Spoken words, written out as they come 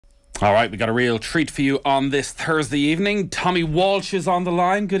All right, we got a real treat for you on this Thursday evening. Tommy Walsh is on the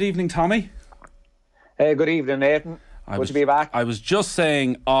line. Good evening, Tommy. Hey, good evening, Nathan. Good to be back. I was just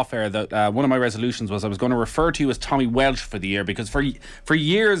saying off air that one of my resolutions was I was going to refer to you as Tommy Welsh for the year, because for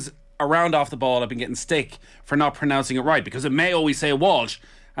years around Off the Ball I've been getting stick for not pronouncing it right, because it may always say Walsh,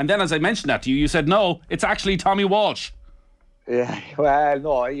 and then as I mentioned that to you, you said no, it's actually Tommy Walsh. Yeah, well,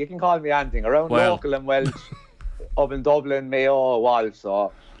 no, you can call me anything. Around local and Welsh, up in Dublin, Mayo, Walsh,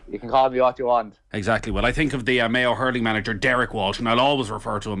 so you can call me what you want. Exactly. Well, I think of the Mayo hurling manager Derek Walsh, and I'll always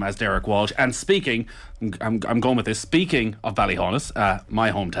refer to him as Derek Walsh. And speaking, I'm going with this, speaking of Ballyhonus,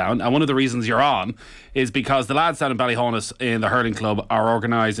 my hometown, and one of the reasons you're on is because the lads down in Ballyhonus in the hurling club are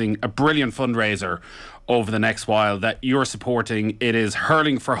organising a brilliant fundraiser over the next while that you're supporting. It is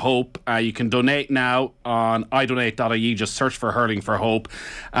Hurling for Hope. You can donate now on idonate.ie. Just search for Hurling for Hope.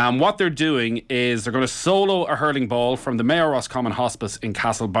 What they're doing is they're going to solo a hurling ball from the Mayo Roscommon Hospice in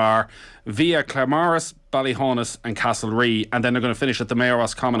Castlebar via Claremorris, Ballyhonus and Castlerea, and then they're going to finish at the Mayo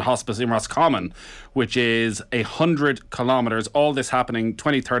Roscommon Hospice in Roscommon, which is 100 kilometres. All this happening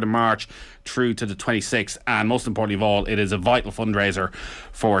 23rd of March through to the 26th, and most importantly of all, it is a vital fundraiser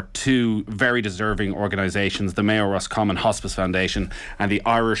for two very deserving organisations, the Mayo Roscommon Hospice Foundation and the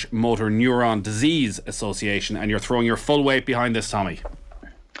Irish Motor Neuron Disease Association, and you're throwing your full weight behind this, Tommy.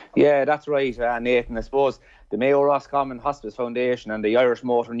 Yeah, that's right, Nathan. I suppose the Mayo Roscommon Hospice Foundation and the Irish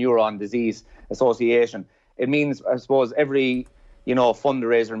Motor Neuron Disease Association, it means, I suppose, every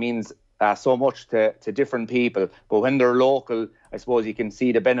fundraiser means so much to different people, but when they're local, I suppose you can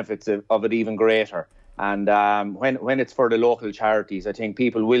see the benefits of it even greater. And when it's for the local charities, I think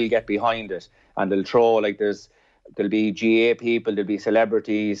people will get behind it, and they'll throw, there'll be GA people, there'll be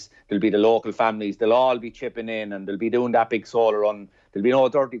celebrities, there'll be the local families, they'll all be chipping in, and they'll be doing that big solar run. There'll be no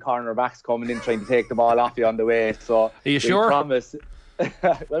dirty cornerbacks coming in trying to take the ball off you on the way. So are you sure? Promise.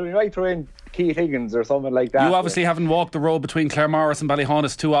 Well, we might throw in Keith Higgins or something like that. You obviously haven't walked the road between Claremorris and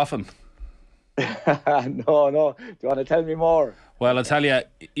Ballyhonus too often. No. Do you want to tell me more? Well, I'll tell you,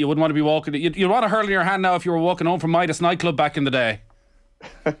 you wouldn't want to be walking. You'd want a hurl in your hand now if you were walking home from Midas nightclub back in the day.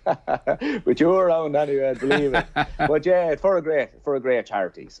 But you were around anyway, believe it. But yeah, it's for a great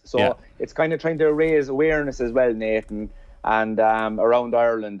charities. So It's kind of trying to raise awareness as well, Nathan, and around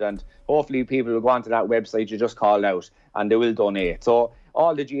Ireland, and hopefully people will go onto that website you just called out and they will donate. So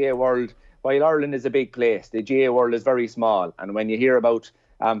all the GA world, while Ireland is a big place, the GA world is very small, and when you hear about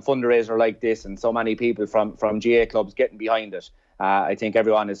fundraiser like this and so many people from GA clubs getting behind it, I think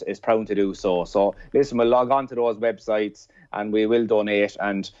everyone is proud to do so. So listen, we'll log on to those websites and we will donate,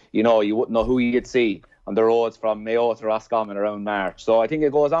 and you wouldn't know who you'd see on the roads from Mayo to Roscommon around March. So I think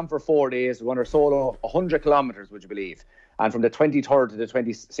it goes on for 4 days. We're going to solo 100 kilometres, would you believe, and from the 23rd to the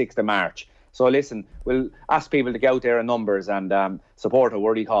 26th of March. So listen, we'll ask people to get out there in numbers and support a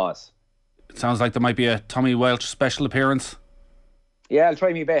worthy cause. It sounds like there might be a Tommy Welsh special appearance. Yeah, I'll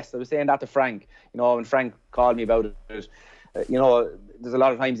try my best. I was saying that to Frank. When Frank called me about it, there's a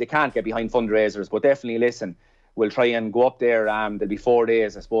lot of times you can't get behind fundraisers, but definitely listen, we'll try and go up there. There'll be 4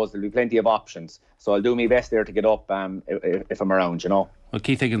 days, I suppose. There'll be plenty of options. So I'll do my best there to get up if I'm around, Well,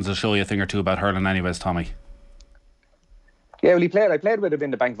 Keith Higgins will show you a thing or two about hurling anyways, Tommy. Yeah, well, I played with him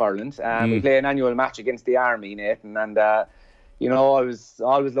in the Bank of Ireland. We play an annual match against the Army, Nathan, and I was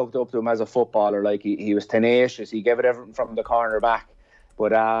always looked up to him as a footballer. Like he was tenacious. He gave it everything from the corner back.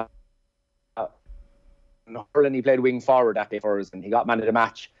 But in hurling, he played wing forward that day for us, and he got man of the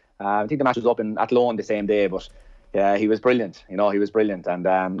match. I think the match was up in Athlone the same day, but yeah, he was brilliant. He was brilliant,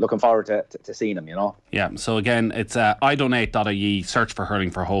 and looking forward to seeing him. Yeah. So again, it's idonate.ie. Search for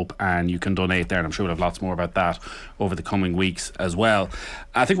Hurling for Hope, and you can donate there. And I'm sure we'll have lots more about that over the coming weeks as well.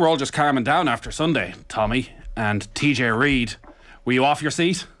 I think we're all just calming down after Sunday, Tommy and TJ Reid. Were you off your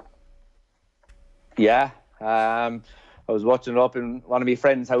seat? Yeah. I was watching it up in one of my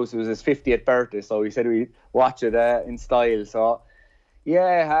friend's house. It was his 50th birthday, so he said we'd watch it in style. So,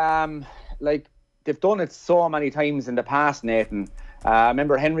 yeah, they've done it so many times in the past, Nathan. I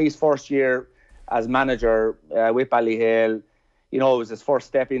remember Henry's first year as manager with Ballyhale. It was his first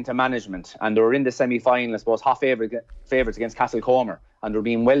step into management, and they were in the semi-final, I suppose, half favourites against Castlecomer, and they were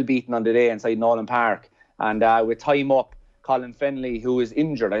being well beaten on the day inside Nolan Park. And with time up, Colin Fennelly, who was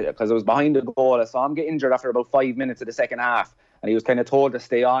injured because I was behind the goal. I saw him get injured after about 5 minutes of the second half, and he was kind of told to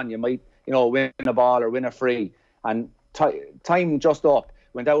stay on. You might, win a ball or win a free. And time just up,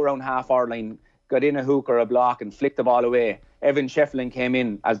 went out around half-hour line, got in a hook or a block and flicked the ball away. Evan Shefflin came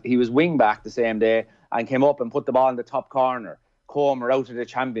in, as he was wing back the same day, and came up and put the ball in the top corner. Comer out of the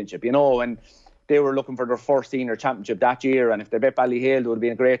championship, and they were looking for their first senior championship that year, and if they bet Ballyhale, there would have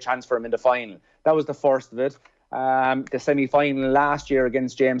been a great chance for him in the final. That was the first of it. the semi-final last year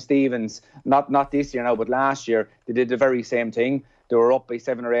against James Stephens, not this year now, but last year, they did the very same thing. They were up by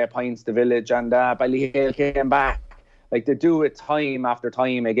 7 or 8 points, the Village, and Ballyhale came back. Like, they do it time after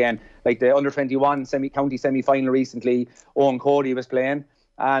time again. Like the under-21 county semi-final recently, Owen Cody was playing,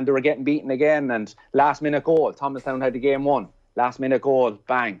 and they were getting beaten again, and last-minute goal, Thomastown had the game won. Last-minute goal,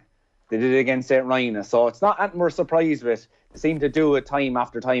 bang. They did it against St. Ryan. So it's not anything we're surprised with. They seem to do it time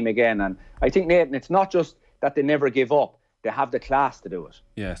after time again. And I think, Nathan, it's not just that they never give up. They have the class to do it.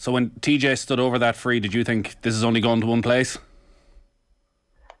 Yeah, so when TJ stood over that free, did you think this is only going to one place?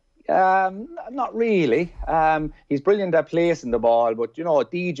 Not really. He's brilliant at placing the ball, but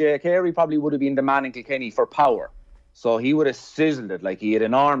DJ Carey probably would have been the man in Kilkenny for power. So he would have sizzled it. Like, he had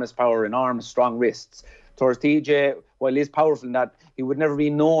enormous power, enormous strong wrists. Towards TJ, while he's powerful in that, he would never be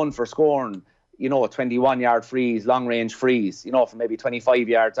known for scoring, 21-yard frees, long-range frees, from maybe 25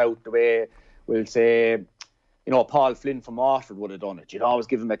 yards out, the way we'll say, Paul Flynn from Waterford would have done it. You'd always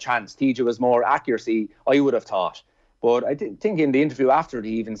give him a chance. TJ was more accuracy, I would have thought. But I think in the interview after,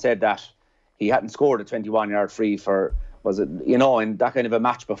 he even said that he hadn't scored a 21-yard free for, in that kind of a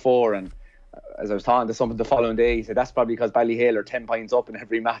match before. And as I was talking to someone the following day, he said that's probably because Ballyhale are 10 points up in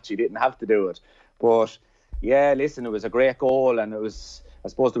every match. He didn't have to do it. But yeah, listen, it was a great goal, and I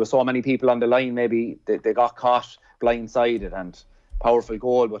suppose there were so many people on the line, maybe they got caught blindsided, and powerful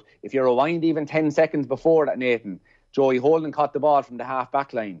goal. But if you rewind even 10 seconds before that, Nathan, Joey Holden caught the ball from the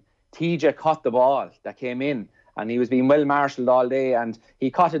half-back line. TJ caught the ball that came in, and he was being well marshalled all day, and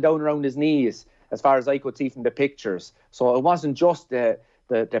he caught it down around his knees, as far as I could see from the pictures. So it wasn't just the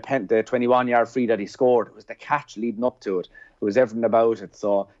 21-yard free that he scored. It was the catch leading up to it. It was everything about it.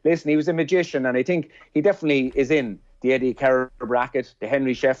 So, listen, he was a magician, and I think he definitely is in the Eddie Kerr bracket, the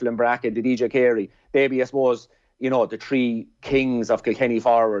Henry Shefflin bracket, the DJ Carey. Maybe, I suppose, the three kings of Kilkenny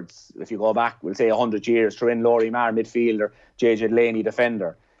forwards, if you go back, we'll say 100 years, Trin Laurie Marr, midfielder, JJ Delaney,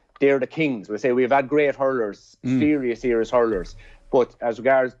 defender. They're the kings. We'll say we've had great hurlers, serious hurlers. But as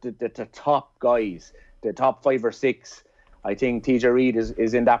regards the top guys, the top 5 or 6, I think TJ Reid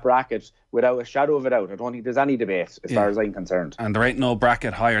is in that bracket without a shadow of a doubt. I don't think there's any debate as far as I'm concerned. And there ain't no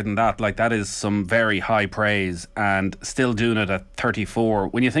bracket higher than that. Like, that is some very high praise, and still doing it at 34.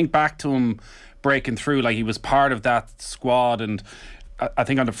 When you think back to him breaking through, like, he was part of that squad, and I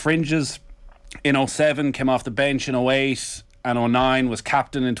think on the fringes in 07, came off the bench in 08 and 09, was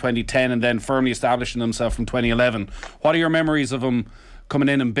captain in 2010, and then firmly establishing himself from 2011. What are your memories of him coming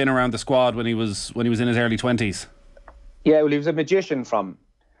in and being around the squad when he was in his early 20s? Yeah, well, he was a magician from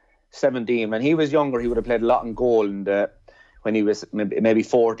 17. When he was younger, he would have played a lot in goal, and when he was maybe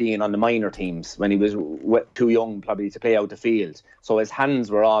 14 on the minor teams, when he was too young probably to play out the field. So his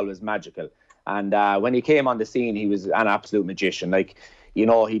hands were always magical. And when he came on the scene, he was an absolute magician. Like,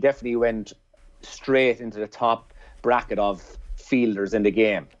 he definitely went straight into the top bracket of fielders in the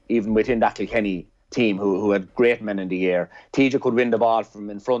game, even within that Kilkenny team who had great men in the air. TJ could win the ball from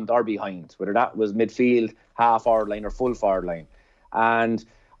in front or behind, whether that was midfield, half forward line or full forward line. And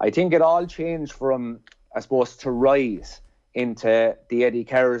I think it all changed from, I suppose, to rise into the Eddie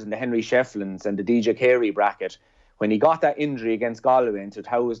Kerrs and the Henry Shefflins and the DJ Carey bracket when he got that injury against Galway in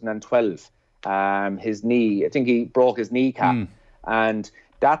 2012. His knee, I think he broke his kneecap. And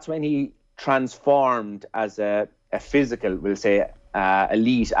that's when he transformed as a physical, we'll say,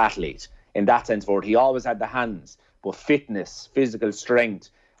 elite athlete. In that sense, for it, he always had the hands, but fitness, physical strength,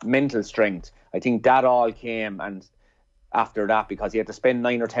 mental strength, I think that all came, and after that, because he had to spend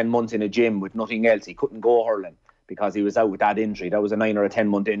 9 or 10 months in a gym with nothing else, he couldn't go hurling because he was out with that injury. That was a 9 or a 10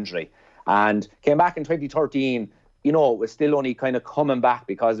 month injury, and came back in 2013. It was still only kind of coming back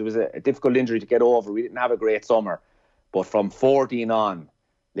because it was a difficult injury to get over. We didn't have a great summer, but from 14 on,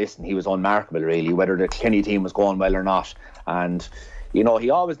 listen, he was unmarkable, really, whether the Kilkenny team was going well or not. And he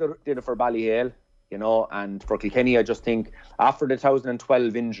always did it for Ballyhale, and for Kilkenny, I just think after the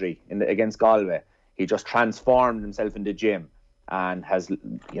 2012 injury against Galway, he just transformed himself in the gym, and has,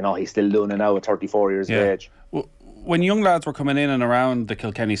 he's still doing it now at 34 years of age. When young lads were coming in and around the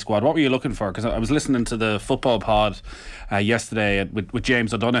Kilkenny squad, what were you looking for? Because I was listening to the football pod yesterday with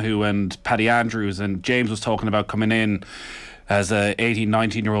James O'Donoghue and Paddy Andrews, and James was talking about coming in as a 18,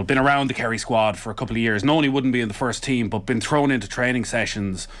 19-year-old, been around the Kerry squad for a couple of years, known he wouldn't be in the first team, but been thrown into training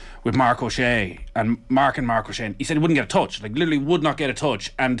sessions with Mark O'Shea and Mark O'Shea. And he said he wouldn't get a touch, like literally would not get a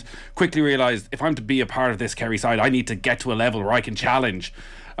touch, and quickly realised, if I'm to be a part of this Kerry side, I need to get to a level where I can challenge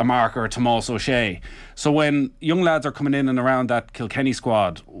a Mark or a Tomas O'Shea. So when young lads are coming in and around that Kilkenny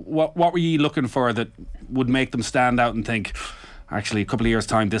squad, what were you looking for that would make them stand out and think, actually, a couple of years'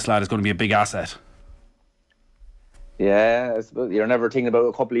 time, this lad is going to be a big asset? Yeah, you're never thinking about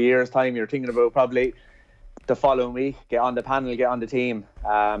a couple of years' time. You're thinking about probably the following week, get on the panel, get on the team.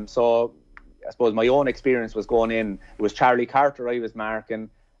 So I suppose my own experience was going in. It was Charlie Carter I was marking,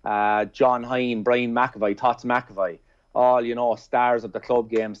 John Hine, Brian McAvoy, Tots McAvoy, all, stars of the club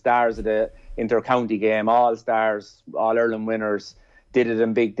game, stars of the inter-county game, all stars, All-Ireland winners, did it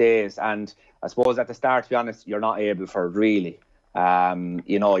in big days. And I suppose at the start, to be honest, you're not able for it really.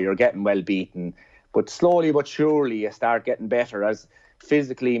 You're getting well beaten. But slowly but surely you start getting better as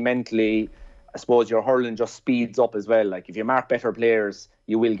physically, mentally, I suppose your hurling just speeds up as well. Like if you mark better players,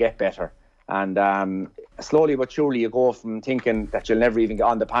 you will get better. And slowly but surely you go from thinking that you'll never even get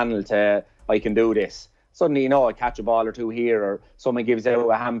on the panel to, I can do this. Suddenly, I catch a ball or two here, or someone gives out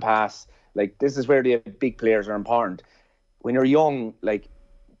a hand pass. Like, this is where the big players are important. When you're young, like,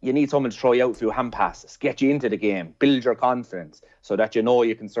 you need someone to throw you out a few hand passes, get you into the game, build your confidence so that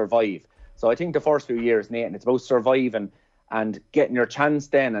you can survive. So I think the first few years, Nathan, it's about surviving and getting your chance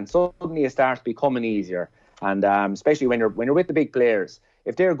then, and suddenly it starts becoming easier. And especially when you're with the big players,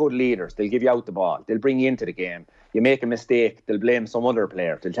 if they're good leaders, they'll give you out the ball, they'll bring you into the game. You make a mistake, they'll blame some other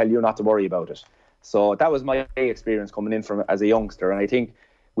player, they'll tell you not to worry about it. So that was my experience coming in from as a youngster, and I think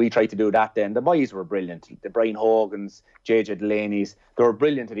we tried to do that then. The boys were brilliant. The Brian Hogans, JJ Delaney's, they were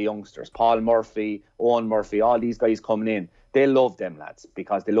brilliant to the youngsters. Paul Murphy, Owen Murphy, all these guys coming in. They loved them lads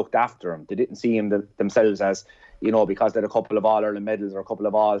because they looked after them. They didn't see them themselves as, because they had a couple of All-Ireland medals or a couple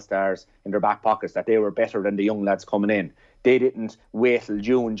of All-Stars in their back pockets, that they were better than the young lads coming in. They didn't wait till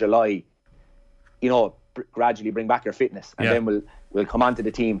June, July, gradually bring back your fitness and then we'll come onto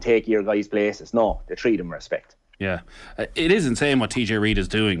the team, take your guys' places. No, they treat them with respect. Yeah, it is insane what TJ Reid is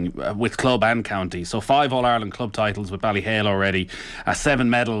doing with club and county. So 5 All-Ireland Club titles with Ballyhale already, 7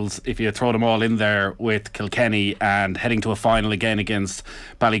 medals if you throw them all in there with Kilkenny, and heading to a final again against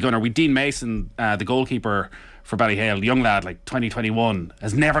Ballygunner. With Dean Mason, the goalkeeper for Ballyhale, young lad, like 2021,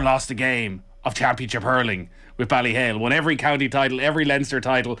 has never lost a game of Championship Hurling with Ballyhale. Won every county title, every Leinster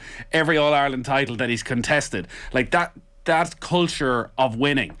title, every All-Ireland title that he's contested. Like that culture of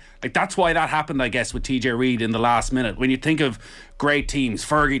winning, like that's why that happened, I guess, with TJ Reid in the last minute. When you think of great teams,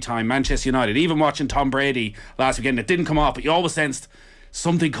 Fergie time, Manchester United, even watching Tom Brady last weekend, it didn't come off, but you always sensed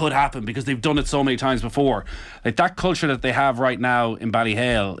something could happen because they've done it so many times before. Like that culture that they have right now in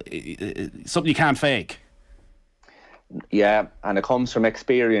Ballyhale, something you can't fake. Yeah, and it comes from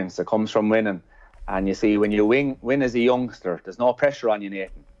experience, it comes from winning. And you see, when you win as a youngster, there's no pressure on you,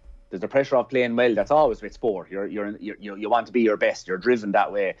 Nathan. There's the pressure of playing well. That's always with sport. You want to be your best. You're driven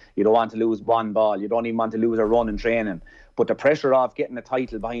that way. You don't want to lose one ball. You don't even want to lose a run in training. But the pressure of getting a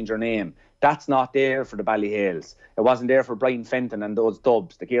title behind your name, that's not there for the Ballyhales. It wasn't there for Brian Fenton and those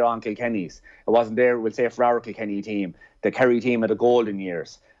Dubs, the Kieran Kilkennys. It wasn't there, we'll say, for our Kilkenny team, the Kerry team of the golden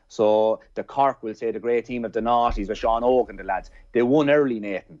years. So the Cork, we'll say, the great team of the noughties with Sean Oak and the lads. They won early,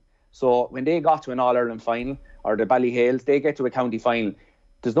 Nathan. So when they got to an All-Ireland final, or the Ballyhales, they get to a county final,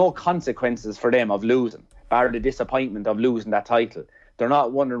 there's no consequences for them of losing, bar the disappointment of losing that title. They're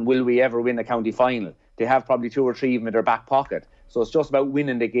not wondering, will we ever win a county final? They have probably 2 or 3 of them in their back pocket. So it's just about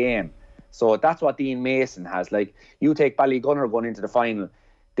winning the game. So that's what Dean Mason has. Like, you take Ballygunner going into the final,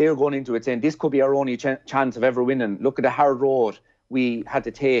 they're going into it saying, this could be our only chance of ever winning. Look at the hard road we had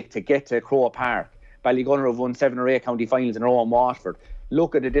to take to get to Croke Park. Ballygunner have won 7 or 8 county finals in a row in Waterford.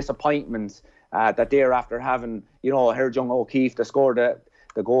 Look at the disappointments that they're after having, heard young O'Keefe to score the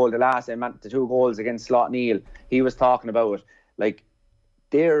goal, the last the 2 goals against Slotneil. He was talking about, like,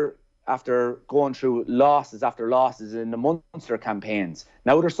 they're after going through losses after losses in the Munster campaigns.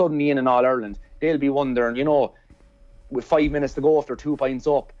 Now they're suddenly in an All-Ireland. They'll be wondering, with 5 minutes to go after 2 points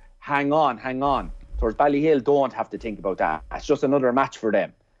up, hang on. Towards Ballyhale don't have to think about that. It's just another match for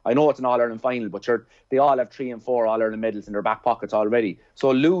them. I know it's an All-Ireland final, but they all have 3 and 4 All-Ireland medals in their back pockets already.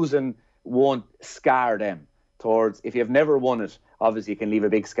 So losing won't scar them. Towards, if you've never won it, obviously it can leave a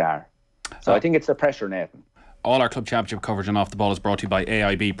big scar. So I think it's the pressure, Nathan. All our club championship coverage and Off the Ball is brought to you by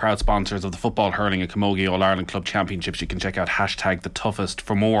AIB, proud sponsors of the Football, Hurling and Camogie All-Ireland Club Championships. You can check out #TheToughest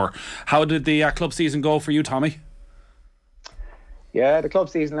for more. How did the club season go for you, Tommy? Yeah, the club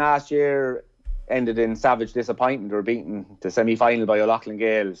season last year ended in savage disappointment. We were beaten to semi-final by O'Loughlin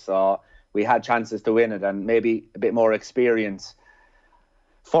Gales, so we had chances to win it and maybe a bit more experience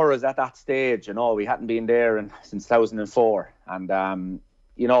for us at that stage. We hadn't been there since 2004, and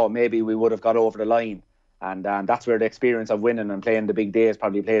maybe we would have got over the line, and that's where the experience of winning and playing the big days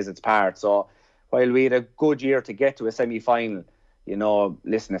probably plays its part. So while we had a good year to get to a semi-final,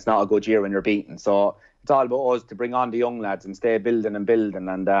 listen, it's not a good year when you're beaten. So it's all about us to bring on the young lads and stay building,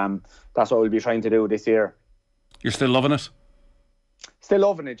 and that's what we'll be trying to do this year. You're still loving it? Still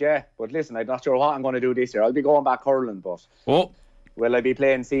loving it, yeah. But listen, I'm not sure what I'm going to do this year. I'll be going back hurling, but... Oh, Will I be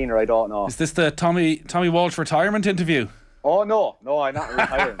playing senior? I don't know. Is this the Tommy Walsh retirement interview? Oh, no, I'm not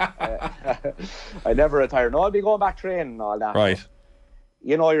retiring. I never retire. No, I'll be going back training and all that. Right.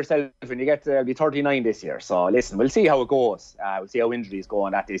 You know yourself, when you get to, I'll be 39 this year. So, listen, we'll see how it goes. We'll see how injuries go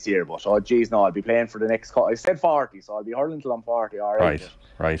on that this year. But, oh, geez, no, I'll be playing for the next... I said 40, so I'll be hurling till I'm 40, all right?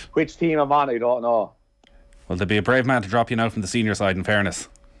 Right. Which team I'm on, I don't know. Well, there'll be a brave man to drop you now from the senior side, in fairness.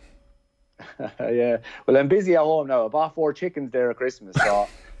 Yeah. Well, I'm busy at home now. I bought 4 chickens there at Christmas, so...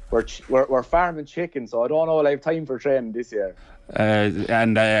 We're farming chickens, so I don't know if I have time for training this year.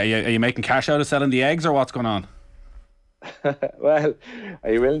 And are you making cash out of selling the eggs, or what's going on? Well,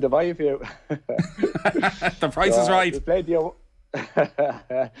 are you willing to buy a few? The price is right.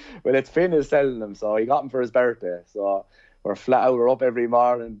 Well, it's Finn is selling them, so he got them for his birthday. So we're flat out. We're up every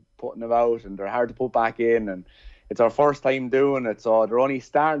morning putting them out, and they're hard to put back in. And it's our first time doing it, so they're only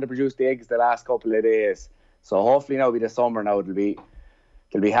starting to produce the eggs the last couple of days. So hopefully now it'll be the summer. Now they'll be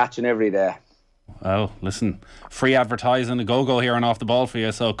hatching every day. Oh, listen, free advertising, a go here and off the ball for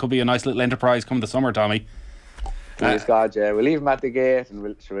you, so it could be a nice little enterprise come the summer, Tommy. Please God, yeah. We'll leave them at the gate, and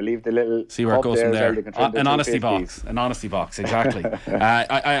we'll leave the little... See where it goes from there. An honesty 250s. box. An honesty box, exactly.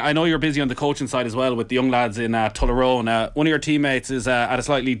 I know you're busy on the coaching side as well with the young lads in Tullerone. One of your teammates is at a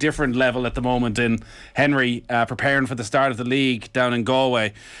slightly different level at the moment in Henry, preparing for the start of the league down in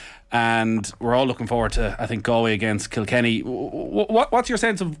Galway. And we're all looking forward to, I think, Galway against Kilkenny. What's your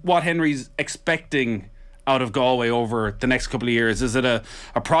sense of what Henry's expecting out of Galway over the next couple of years? Is it a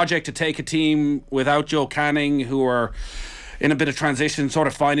project to take a team without Joe Canning, who are in a bit of transition, sort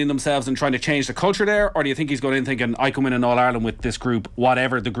of finding themselves and trying to change the culture there? Or do you think he's going in thinking, I can win an All-Ireland with this group,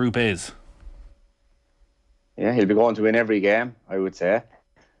 whatever the group is? Yeah, he'll be going to win every game, I would say.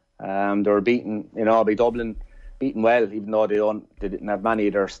 They were beaten, by Dublin, beaten well, even though they didn't have many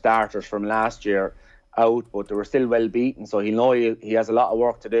of their starters from last year out, but they were still well beaten, so he'll know he has a lot of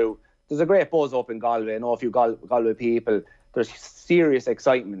work to do. There's a great buzz up in Galway. I know a few Galway people. There's serious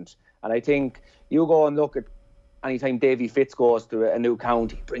excitement, and I think you go and look at anytime Davy Fitz goes to a new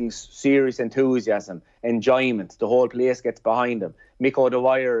county, he brings serious enthusiasm, enjoyment. The whole place gets behind him. Mick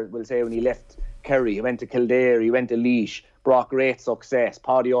O'Dwyer will say when he left Kerry, he went to Kildare, he went to Laois, brought great success.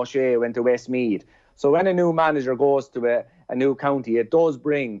 Paddy O'Shea went to Westmeath. So when a new manager goes to a new county, it does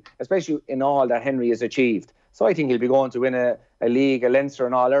bring, especially in all that Henry has achieved. So I think he'll be going to win a league, a Leinster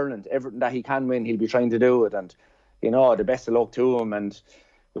and All-Ireland. Everything that he can win, he'll be trying to do it. And, the best of luck to him, and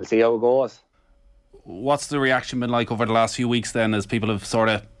we'll see how it goes. What's the reaction been like over the last few weeks then, as people have sort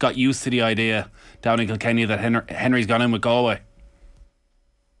of got used to the idea down in Kilkenny that Henry's gone in with Galway?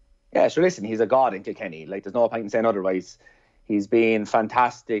 Yeah, sure, listen, he's a god in Kilkenny. Like, there's no point in saying otherwise. He's been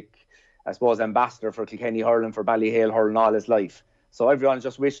fantastic, I suppose, ambassador for Kilkenny hurling, for Ballyhale hurling all his life. So everyone's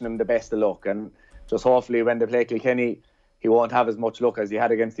just wishing him the best of luck, and just hopefully when they play Kilkenny, he won't have as much luck as he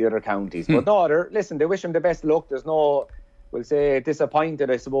had against the other counties. But no, they wish him the best of luck. There's no, we'll say, disappointed,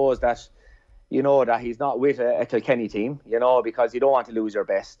 I suppose, that that he's not with a Kilkenny team, because you don't want to lose your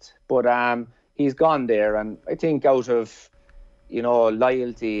best. But he's gone there, and I think out of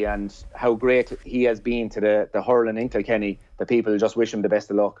loyalty and how great he has been to the hurling in Kilkenny, the people just wish him the best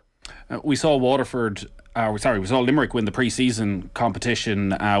of luck. We saw we saw Limerick win the pre-season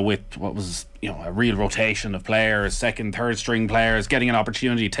competition with what was a real rotation of players, second, third string players getting an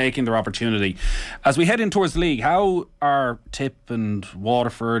opportunity, taking their opportunity. As we head in towards the league, how are Tip and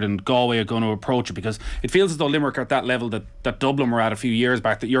Waterford and Galway are going to approach it? Because it feels as though Limerick are at that level that Dublin were at a few years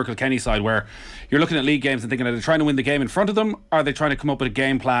back, that your Kilkenny side, where you're looking at league games and thinking, are they trying to win the game in front of them, or are they trying to come up with a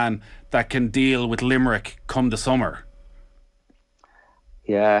game plan that can deal with Limerick come the summer?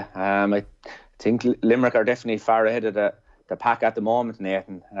 Yeah, I think Limerick are definitely far ahead of the pack at the moment,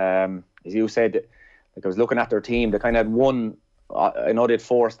 Nathan. As you said, like, I was looking at their team, they kind of had one, I know they had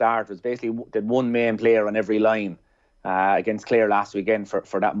 4 starters, basically they had one main player on every line against Clare last weekend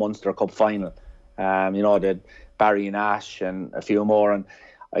for that Munster Cup final. They had Barry and Ash and a few more, and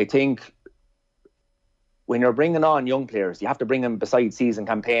I think when you're bringing on young players, you have to bring them beside season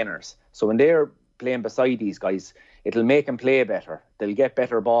campaigners. So when they're playing beside these guys, it'll make them play better. They'll get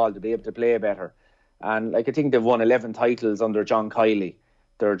better ball. They'll be able to play better. And I think they've won 11 titles under John Kiley.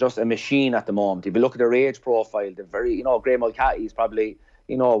 They're just a machine at the moment. If you look at their age profile, they're very, Graham Mulcahy is probably,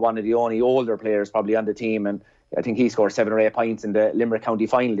 one of the only older players probably on the team. And I think he scored 7 or 8 points in the Limerick County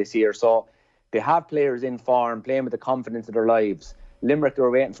final this year. So they have players in form, playing with the confidence of their lives. Limerick, they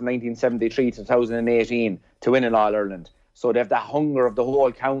were waiting from 1973 to 2018 to win an All-Ireland. So they have that hunger of the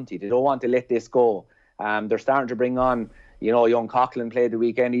whole county. They don't want to let this go. They're starting to bring on, young Coughlin played the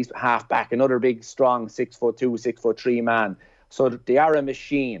weekend. He's half back, another big, strong 6'2", 6'3" man. So they are a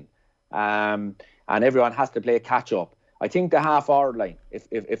machine, and everyone has to play catch up. I think the half-hour line,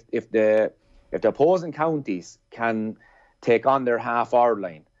 if the opposing counties can take on their half-hour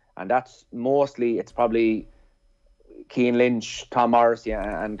line, and that's mostly, it's probably Cian Lynch, Tom Morrissey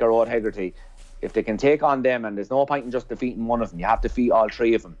and Garrod Hegarty. If they can take on them, and there's no point in just defeating one of them, you have to defeat all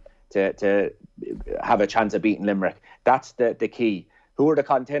three of them to have a chance of beating Limerick. That's the key. Who are the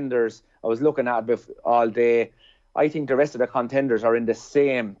contenders? I was looking at it all day. I think the rest of the contenders are in the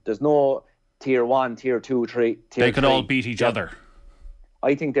same. There's no tier 1, tier 2, tier 3. They could all beat each other.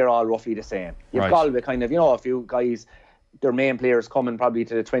 I think they're all roughly the same. You've Galway kind of, a few guys, their main players coming probably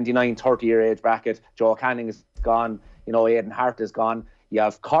to the 29, 30 year age bracket. Joe Canning is gone. Aidan Hart is gone. You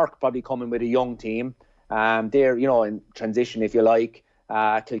have Cork probably coming with a young team. They're, in transition, if you like.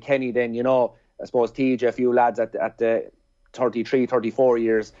 Kilkenny then, I suppose TJ, a few lads at the 33, 34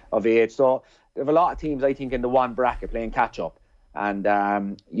 years of age. So there have a lot of teams, I think, in the one bracket playing catch-up.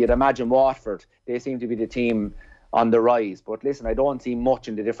 And you'd imagine Waterford, they seem to be the team on the rise. But listen, I don't see much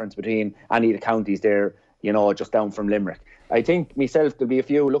in the difference between any of the counties there, just down from Limerick. I think myself, there'll be a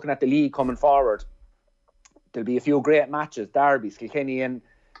few, looking at the league coming forward, there'll be a few great matches. Derbies, Kilkenny and,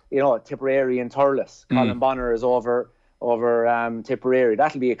 Tipperary and Thurles. Colin Bonner is over Tipperary.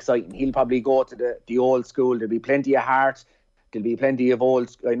 That'll be exciting. He'll probably go to the old school. There'll be plenty of heart. There'll be plenty of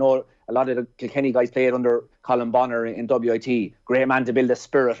old. I know a lot of the Kilkenny guys played under Colin Bonner in WIT. Great man to build a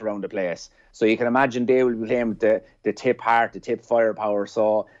spirit around the place. So you can imagine they will be playing with the tip heart, the tip firepower.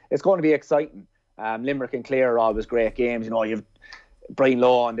 So it's going to be exciting. Limerick and Clare are always great games. You've Brian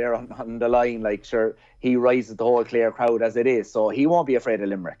Lowe on there on the line. Sure, he rises the whole Clare crowd as it is. So he won't be afraid of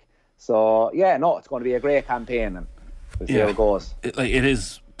Limerick. So, it's going to be a great campaign. And we'll see how it goes. It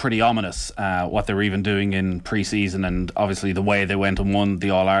is pretty ominous what they're even doing in pre-season, and obviously the way they went and won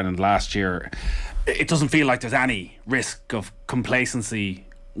the All-Ireland last year. It doesn't feel like there's any risk of complacency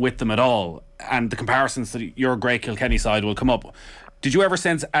with them at all, and the comparisons to your great Kilkenny side will come up. Did you ever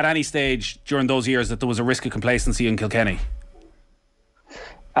sense at any stage during those years that there was a risk of complacency in Kilkenny?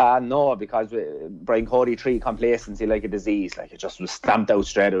 No, because Brian Cody treated complacency like a disease. It just was stamped out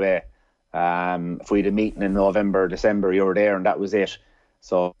straight away. If we had a meeting in November, December, you were there and that was it.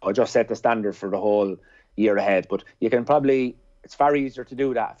 So I just set the standard for the whole year ahead. But you can probably, it's far easier to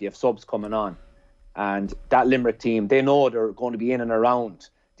do that if you have subs coming on. And that Limerick team, they know they're going to be in and around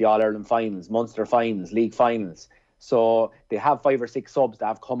the All-Ireland finals, Munster finals, league finals. So they have 5 or 6 subs that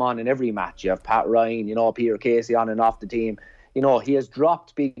have come on in every match. You have Pat Ryan, Peter Casey on and off the team. He has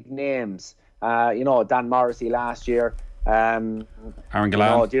dropped big names. Dan Morrissey last year. Aaron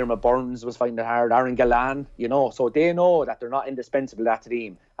Gillan. Diarmaid Burns was finding it hard. Aaron Gillan, so they know that they're not indispensable, that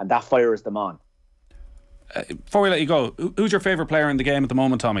team, and that fires them on. Before we let you go, who's your favourite player in the game at the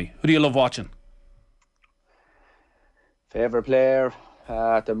moment, Tommy? Who do you love watching? Favourite player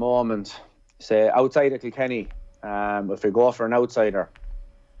at the moment, say outside of Kilkenny. If we go for an outsider,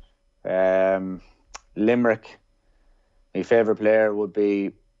 Limerick, my favourite player would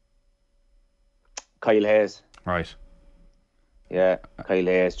be Kyle Hayes. Right. Yeah, Kyle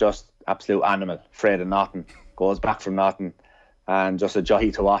Hayes, just absolute animal, afraid of nothing, goes back from nothing, and just a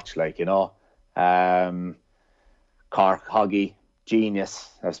joy to watch, Cork, Hoggy, genius.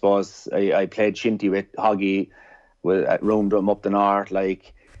 I suppose I played shinty with Hoggy, roomed him up the north,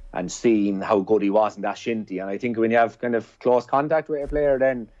 and seeing how good he was in that shinty. And I think when you have kind of close contact with a player,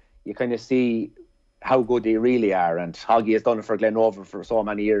 then you kind of see how good they really are. And Hoggy has done it for Glenormh for so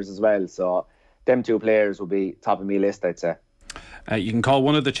many years as well. So them two players will be top of my list, I'd say. You can call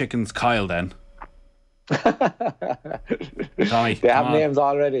one of the chickens Kyle then. Tommy, they have names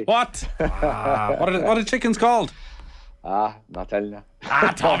already. What? What are chickens called? Not telling you.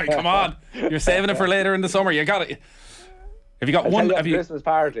 Tommy, come on. You're saving it for later in the summer. You got it. Have you got one? Have you Christmas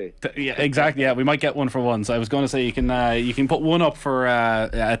party? Yeah, exactly. Yeah, we might get one for one. So I was going to say you can put one up for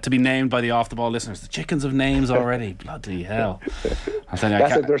to be named by the off the ball listeners. The chickens have names already. Bloody hell! I'll tell you,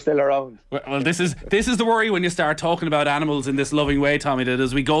 that's if they're still around. Well, this is the worry when you start talking about animals in this loving way, Tommy. That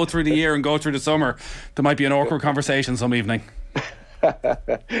as we go through the year and go through the summer, there might be an awkward conversation some evening.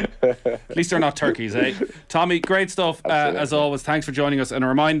 At least they're not turkeys, eh? Tommy, great stuff as always. Thanks for joining us. And a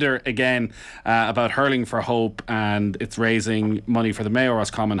reminder again about Hurling for Hope, and it's raising money for the Mayo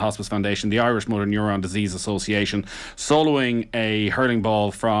Roscommon Hospice Foundation, the Irish Motor Neuron Disease Association, soloing a hurling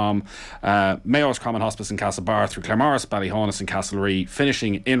ball from Mayo Roscommon Hospice in Castlebar through Claremorris, Ballyhonus and Castlereagh,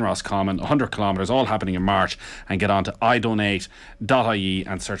 finishing in Roscommon, 100 kilometres, all happening in March. And get on to idonate.ie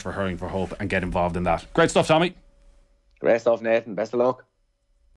and search for Hurling for Hope and get involved in that. Great stuff, Tommy. Great stuff, Nathan. Best of luck.